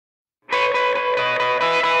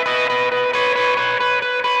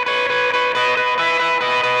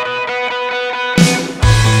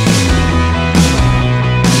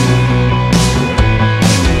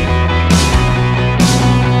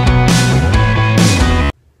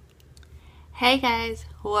Hey guys,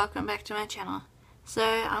 welcome back to my channel. So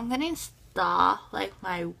I'm gonna start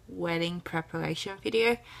my wedding preparation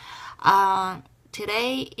video.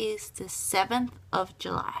 Today is the 7th of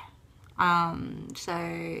July.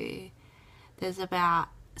 So there's about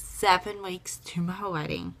 7 weeks to my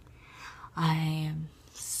wedding. I am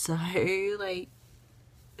so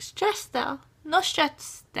stressed out. Not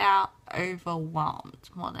stressed out,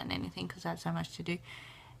 overwhelmed more than anything because I have so much to do.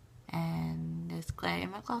 And there's glare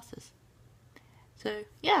in my glasses. So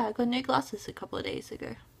yeah, I got new glasses a couple of days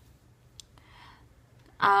ago.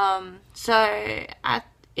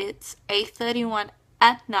 It's 8:31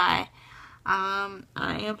 at night. I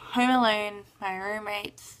am home alone. My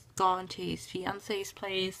roommate's gone to his fiance's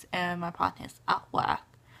place and my partner's at work.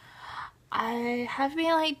 I have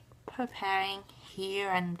been preparing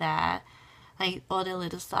here and there, all the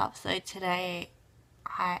little stuff. So tonight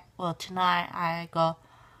I got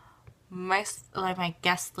most my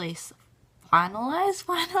guest list finalized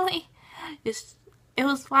finally. It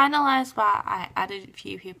was finalized, but I added a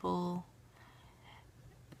few people,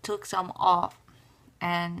 took some off,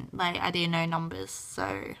 and I didn't know numbers,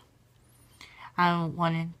 so I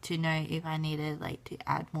wanted to know if I needed to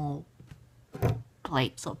add more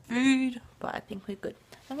plates of food, but I think we're good.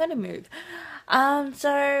 I'm gonna move.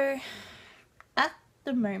 So at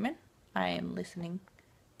the moment I am listening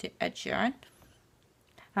to Ed Sheeran.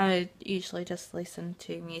 I usually just listen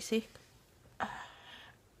to music.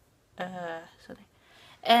 Sorry.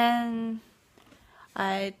 And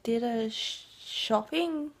I did a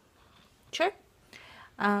shopping trip.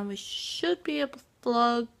 It should be a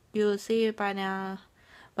vlog. You'll see it by now.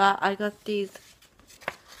 But I got these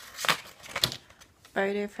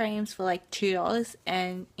photo frames for $2,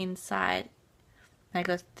 and inside I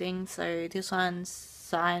got things. So this one's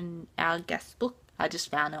signed our guest book. I just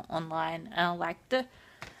found it online and I liked it.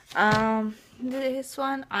 This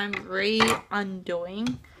one I'm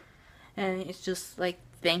undoing, and it's just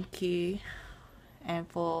thank you, and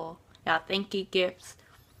for our thank you gifts.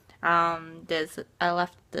 I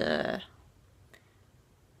left the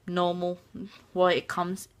normal what it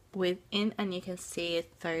comes with in, and you can see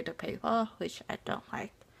it through the paper, which I don't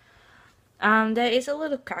like. There is a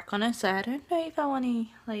little crack on it, so I don't know if I want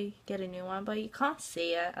to get a new one, but you can't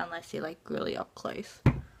see it unless you're really up close.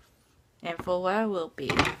 And for where I will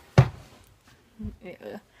be.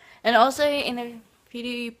 Yeah. And also in the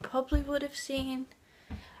video you probably would have seen,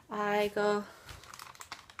 I got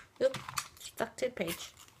stuck to the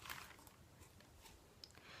page.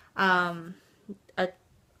 A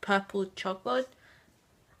purple chalkboard.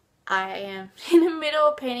 I am in the middle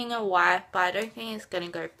of painting a white, but I don't think it's gonna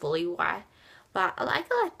go fully white. But I like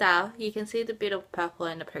it like that. You can see the bit of purple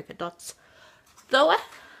and the polka dots though.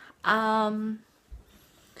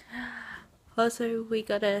 Also we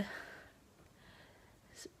got a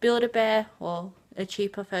Build-A-Bear, or a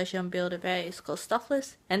cheaper version of Build-A-Bear is called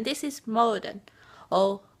Stuffless, and this is Morden,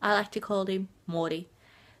 or I like to call him Morty.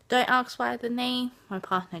 Don't ask why the name, my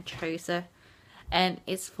partner chose it, and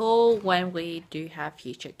it's for when we do have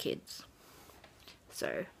future kids.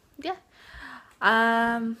 So yeah,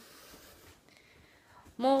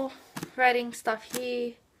 more writing stuff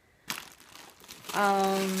here.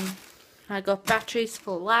 I got batteries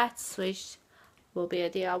for lights, which will be a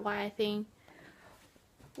DIY thing.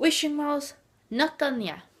 Wishing wells, not done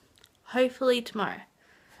yet. Hopefully tomorrow.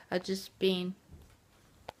 I've just been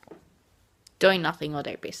doing nothing all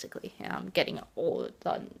day basically, and I'm getting it all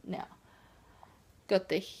done now. Got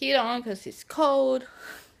the heat on because it's cold.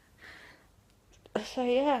 So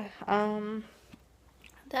yeah,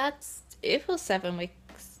 that's it for 7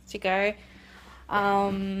 weeks to go.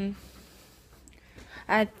 I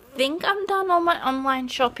think I'm done on my online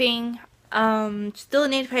shopping. Still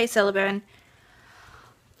need to pay Celebrant.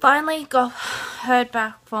 Finally heard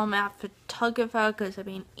back from our photographer because I've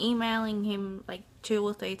been emailing him 2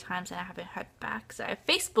 or 3 times and I haven't heard back. So I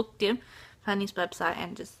Facebooked him, found his website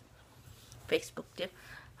and just Facebooked him.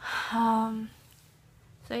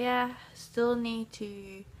 So yeah, still need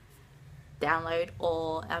to download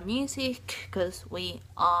all our music because we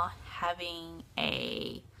are having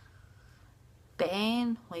a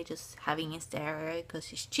band. We're just having a stereo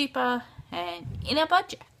because it's cheaper and in a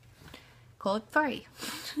budget. Called free.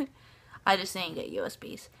 I just didn't get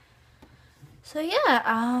USBs. So yeah,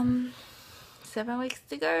 7 weeks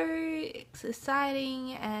to go. It's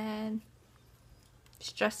exciting and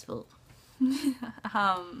stressful.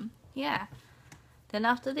 Yeah. Then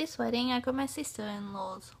after this wedding, I got my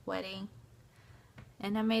sister-in-law's wedding,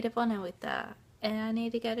 and I made a honor with that, and I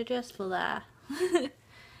need to get a dress for that.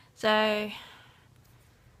 So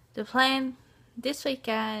the plan this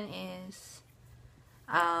weekend is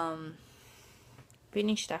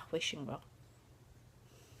finish that wishing well.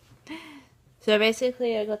 So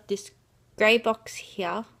basically I got this grey box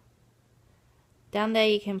here. Down there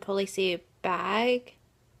you can probably see a bag,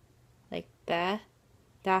 like there.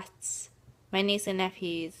 That's my niece and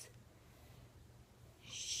nephew's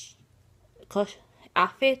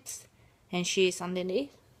outfits and shoes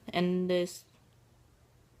underneath. And this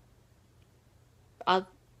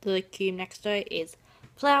other cube next to it is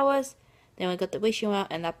flowers. Then we got the wishing well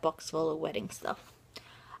and that box full of wedding stuff.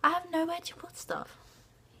 I have nowhere to put stuff,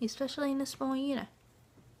 especially in the small unit.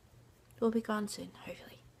 It will be gone soon,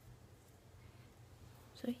 hopefully.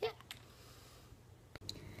 So yeah.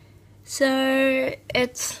 So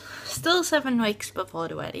it's still 7 weeks before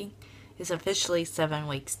the wedding. It's officially 7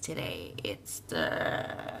 weeks today. It's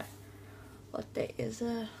the... what day is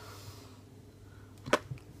it?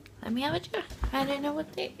 Let me have a check. I don't know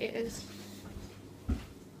what day it is.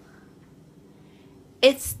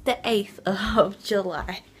 It's the 8th of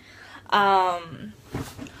July.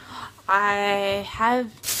 I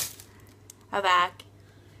have a bag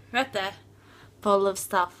right there full of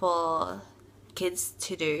stuff for kids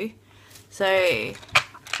to do. So I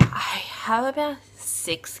have about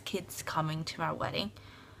 6 kids coming to my wedding.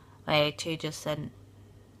 My family just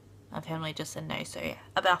said no, so yeah,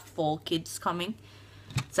 about 4 kids coming.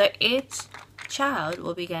 So each child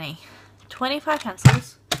will be getting 25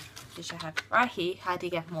 pencils, which I have right here. Had to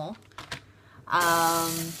get more.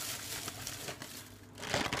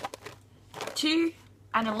 2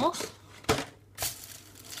 animals,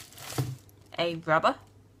 a rubber,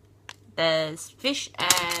 there's fish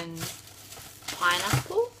and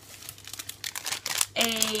pineapple,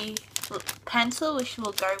 a pencil which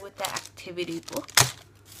will go with the activity book,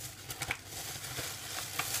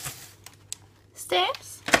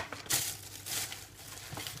 stamps,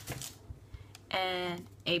 and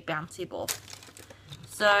a bouncy ball.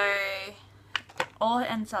 So all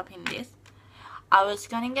ends up in this. I was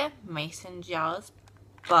gonna get mason jars,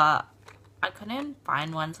 but I couldn't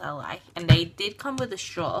find ones I like, and they did come with a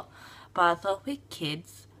straw, but I thought with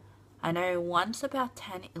kids, I know one's about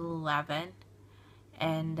 10, 11,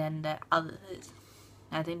 and then the others,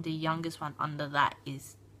 I think the youngest one under that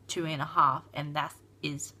is 2.5, and that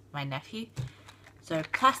is my nephew. So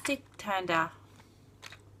plastic turned out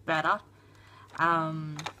better.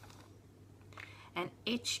 And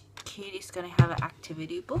each kid is gonna have an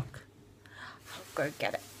activity book. I'll go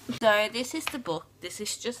get it. So this is the book. This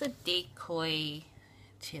is just a decoy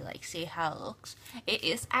to like see how it looks. It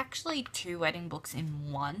is actually 2 wedding books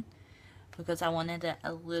in one because I wanted it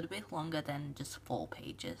a little bit longer than just 4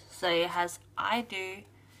 pages. So it has I do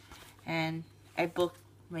and a book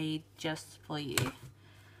made just for you.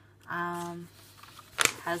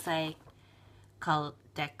 Has a color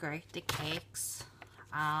decorate the cakes.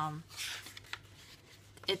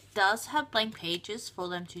 It does have blank pages for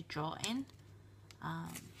them to draw in.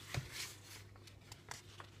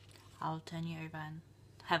 I'll turn you over and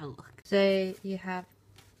have a look. So you have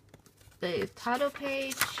the title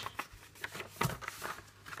page,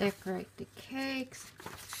 decorate the cakes,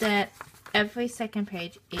 then every second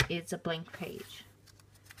page it is a blank page.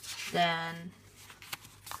 Then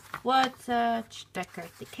word search,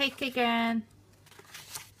 decorate the cake again,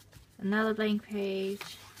 another blank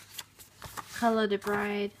page, color the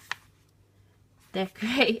bride,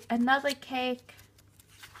 decorate another cake,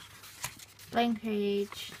 blank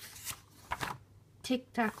page,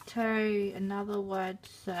 tic-tac-toe, another word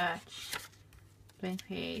search, blank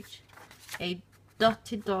page, a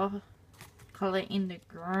dotted dot, color in the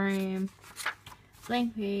groom,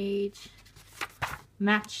 blank page,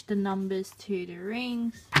 match the numbers to the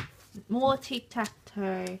rings, more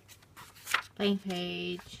tic-tac-toe, blank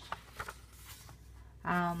page,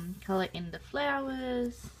 color in the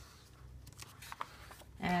flowers,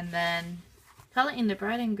 and then color in the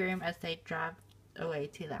bride and groom as they drive away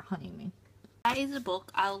to their honeymoon. That is a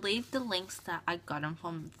book. I'll leave the links that I got them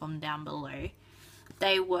from down below.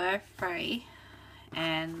 They were free,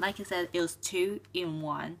 and like I said, it was 2 in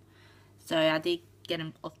 1. So I did get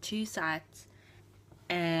them off 2 sides,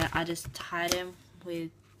 and I just tied them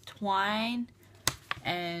with twine,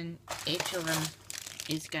 and each of them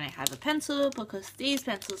is going to have a pencil because these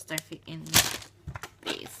pencils don't fit in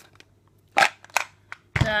these.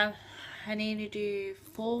 So I need to do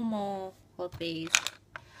 4 more of these.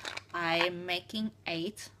 I'm making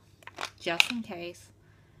 8 just in case.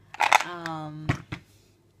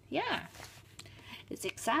 Yeah, it's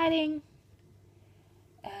exciting,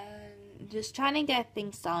 and just trying to get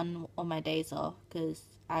things done on my days off because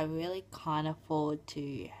I really can't afford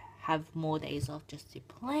to have more days off just to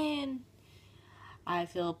plan. I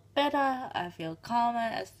feel better, I feel calmer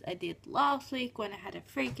as I did last week when I had a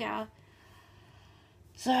freak out.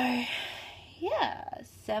 So yeah,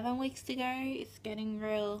 7 weeks to go. It's getting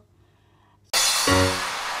real.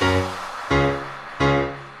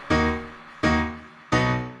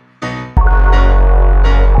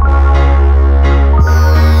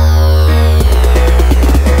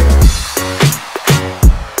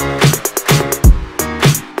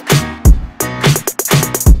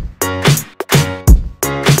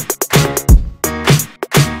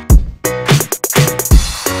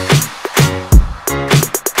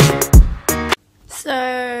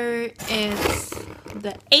 So it's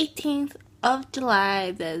the 18th of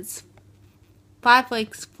July. There's 5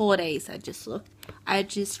 weeks, 4 days. I just looked. I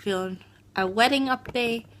just filmed a wedding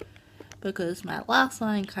update because my last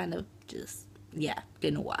one kind of just,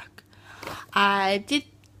 didn't work. I did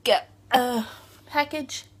get a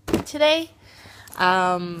package today.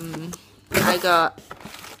 I got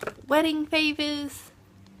wedding favors.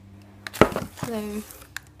 So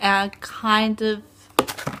I kind of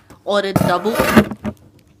ordered double.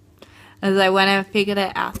 As I went and figured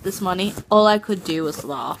it out this morning, all I could do was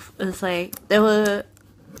laugh. It was like, there were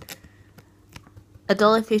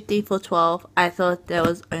 $1.50 for 12. I thought there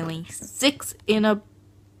was only 6 in a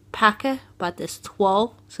packet, but there's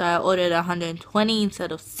 12. So I ordered 120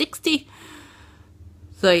 instead of 60.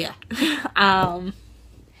 So yeah.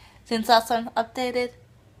 Since last time updated,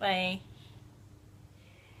 my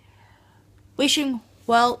wishing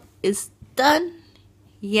well is done.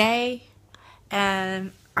 Yay.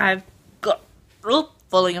 And I've got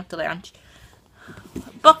falling off the lounge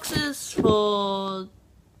boxes for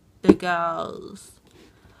the girls,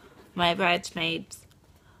 my bridesmaids,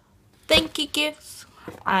 thank you gifts.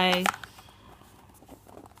 Trying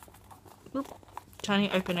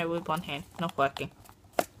to open it with one hand, not working.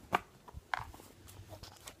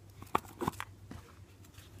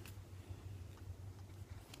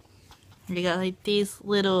 You got like these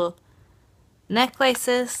little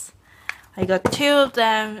necklaces. I got 2 of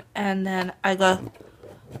them, and then I got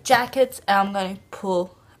jackets, and I'm gonna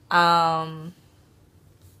pull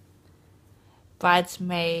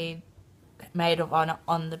bridesmaid maid of honor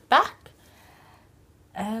on the back.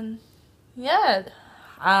 And yeah,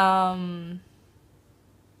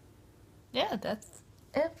 that's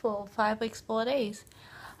it for 5 weeks, 4 days.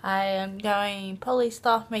 I am going probably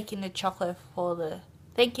start making the chocolate for the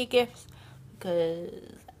thank you gifts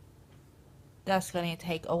because that's going to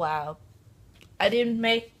take a while. I didn't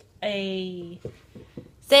make a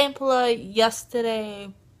sampler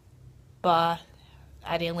yesterday, but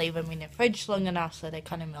I didn't leave them in the fridge long enough, so they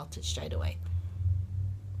kind of melted straight away.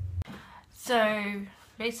 So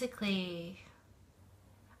basically,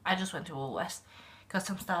 I just went to Woolworths, got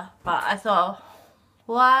some stuff, but I thought,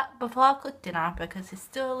 before I cook dinner, because it's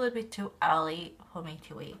still a little bit too early for me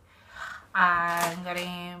to eat, I'm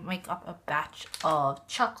gonna make up a batch of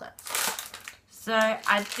chocolates. So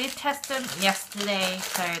I did test them yesterday,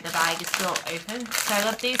 so the bag is still open. So I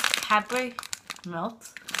got these Cadbury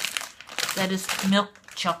Milks. They're just milk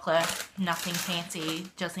chocolate, nothing fancy,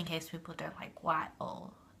 just in case people don't like white or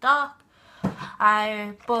dark.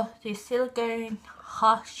 I bought this silicone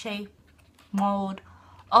heart-shaped mold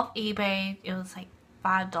off eBay. It was like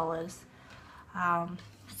 $5.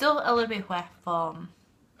 Still a little bit wet from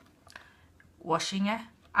washing it.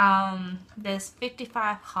 There's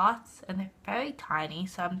 55 hearts and they're very tiny,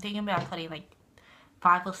 so I'm thinking about putting like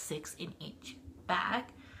 5 or 6 in each bag.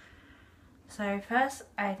 So first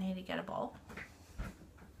I need to get a bowl.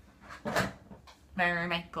 My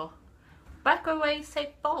roommate go, microwave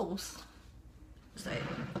safe bowls. So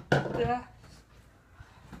yeah.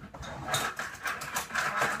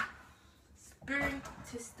 Spoon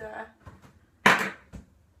to stir.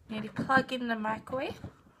 Need to plug in the microwave.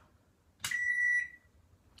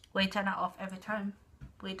 We turn it off every time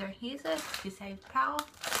we don't use it to save power.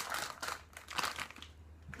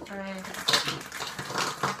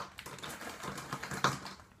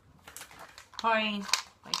 Pouring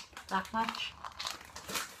like that much.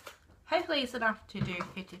 Hopefully it's enough to do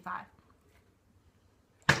 55.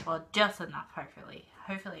 Well, just enough, hopefully.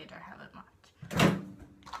 Hopefully I don't have it much.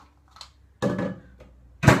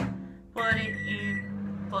 Put it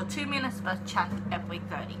in for 2 minutes, but check every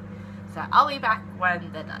 30. So I'll be back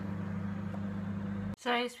when they're done.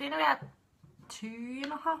 So it's been about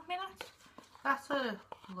 2.5 minutes. That's what it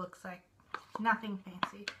looks like. Nothing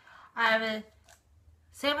fancy. I have a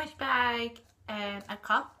sandwich bag and a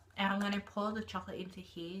cup, and I'm going to pour the chocolate into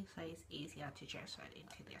here so it's easier to transfer it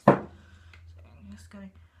into this. So I'm just going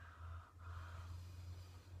to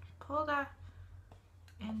pour that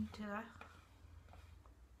into that.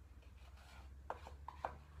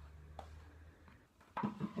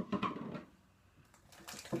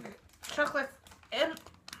 Chocolate in.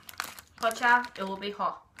 Watch out, it will be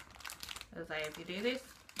hot. As if you do this,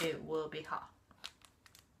 it will be hot.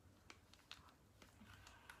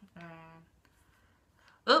 And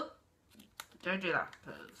oop, don't do that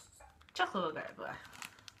because chocolate will go everywhere.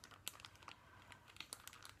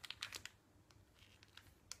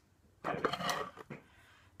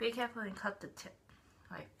 Be careful and cut the tip,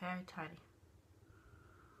 like very tiny.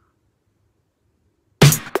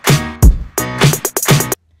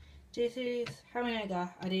 This is how many I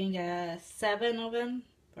got. I didn't get 7 of them,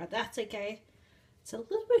 but that's okay. It's a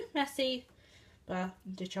little bit messy, but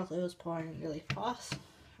the chocolate was pouring really fast.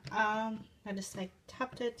 I just like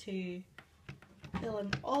tapped it to fill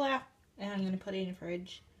them all out, and I'm gonna put it in the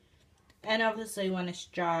fridge. And obviously, when it's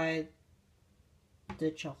dry, the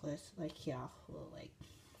chocolate like here will like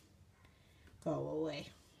go away.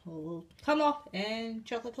 Will come off, and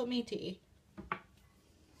chocolate for me to eat.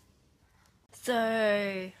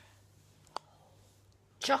 So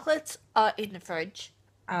chocolates are in the fridge.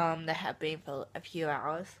 They have been for a few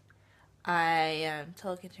hours. I am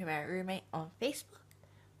talking to my roommate on Facebook,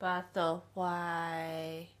 but I thought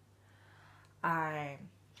why I'm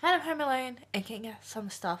kind of home alone and can get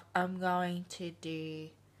some stuff, I'm going to do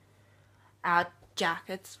our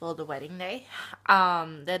jackets for the wedding day.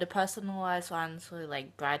 They're the personalized ones for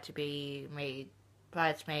like bridesmaid,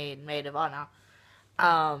 maid of honor.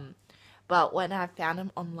 But when I found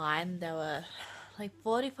them online, they were like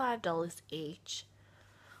 $45 each.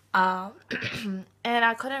 And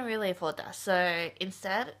I couldn't really afford that. So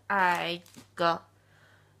instead, I got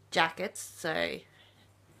jackets. So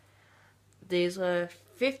these were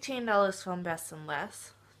 $15 from Best and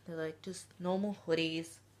Less. They're like just normal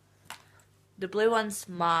hoodies. The blue one's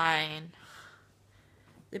mine.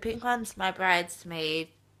 The pink one's my bridesmaid.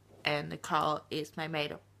 And the coral is my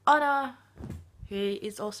maid of honor, who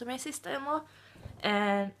is also my sister-in-law.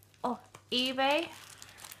 And eBay,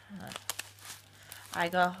 I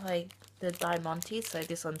got like the Diamante, so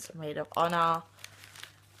this one's maid of honor.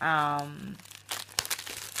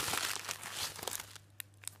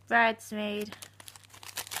 Bridesmaid,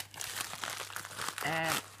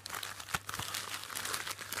 and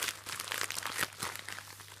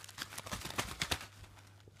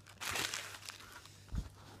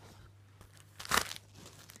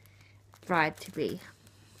bride to be.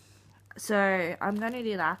 So I'm gonna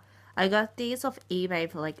do that. I got these off eBay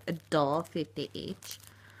for like $1.50 each.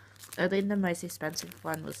 I think the most expensive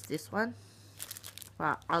one was this one.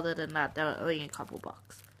 But other than that, they were only a couple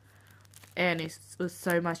bucks. And it was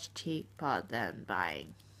so much cheaper than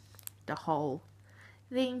buying the whole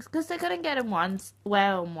things. Because they're gonna get them once,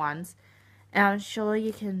 wear them once. And I'm sure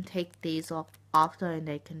you can take these off after and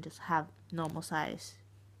they can just have normal size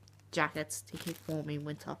jackets to keep warm in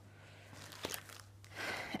winter.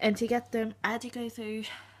 And to get them, I had to go through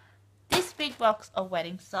this big box of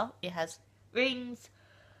wedding stuff. It has rings,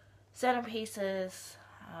 centerpieces,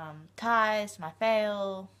 ties, my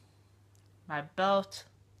veil, my belt,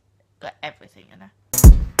 got everything in there.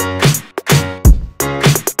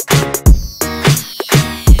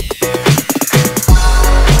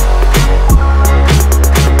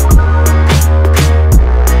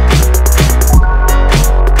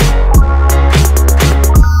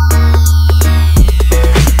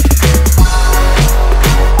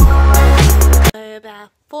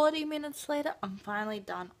 About 40 minutes later, I'm finally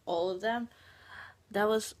done all of them. That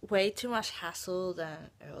was way too much hassle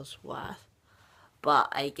than it was worth. But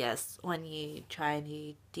I guess when you try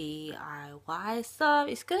to DIY stuff,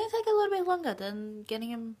 it's gonna take a little bit longer than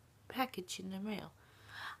getting them packaged in the mail.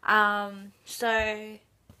 So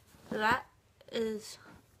that is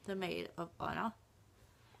the maid of honor,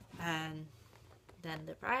 and then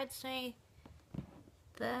the bridesmaid,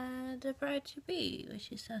 then the bride to be,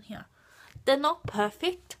 which is down here. They're not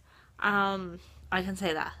perfect. I can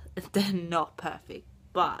say that. They're not perfect.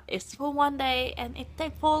 But it's for one day, and if they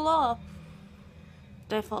fall off,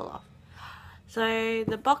 they fall off. So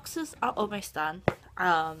the boxes are almost done.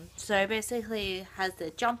 So basically it has the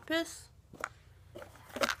jumpers,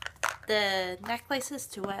 the necklaces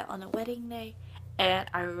to wear on a wedding day, and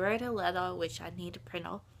I wrote a letter which I need to print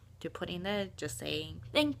off to put in there, just saying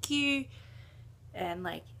thank you and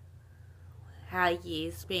like our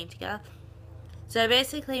years being together. So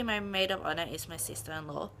basically my maid of honor is my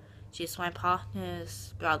sister-in-law. She's my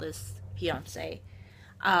partner's brother's fiance.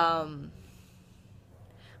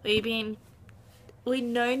 We've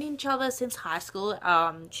known each other since high school.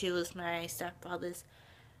 She was my stepbrother's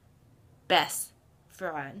best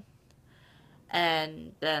friend.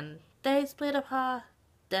 And then they split apart.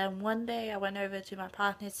 Then one day I went over to my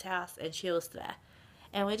partner's house and she was there.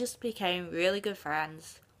 And we just became really good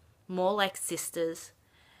friends. More like sisters.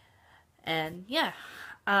 And yeah,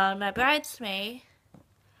 my bridesmaid,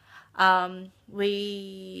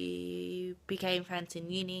 We became friends in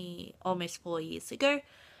uni almost 4 years ago.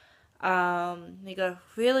 We got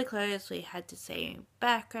really close. We had the same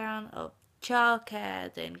background of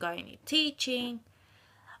childcare, then going into teaching.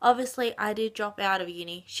 Obviously, I did drop out of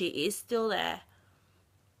uni. She is still there,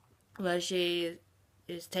 but she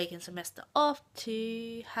is taking semester off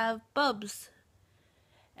to have bubs.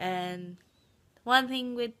 And one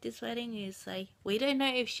thing with this wedding is like we don't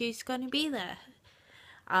know if she's gonna be there.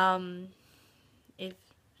 If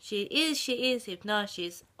she is, she is. If not,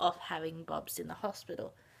 she's off having bobs in the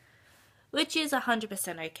hospital, which is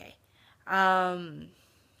 100% okay.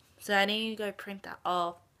 So I need to go print that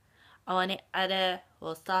off. I want to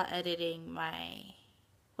start editing my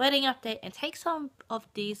wedding update and take some of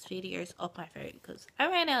these videos off my phone because I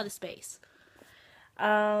ran out of space.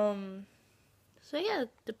 So yeah,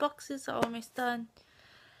 the boxes are almost done.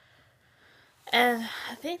 And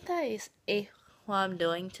I think that is it what I'm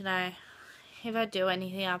doing tonight. If I do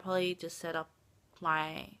anything, I'll probably just set up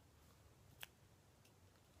my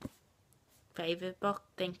favorite box,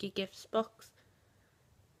 thank you gifts box.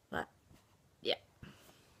 But yeah,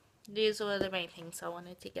 these were the main things I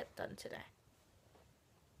wanted to get done today.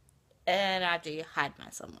 And I do hide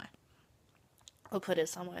mine somewhere. I'll put it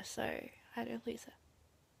somewhere so I don't lose it.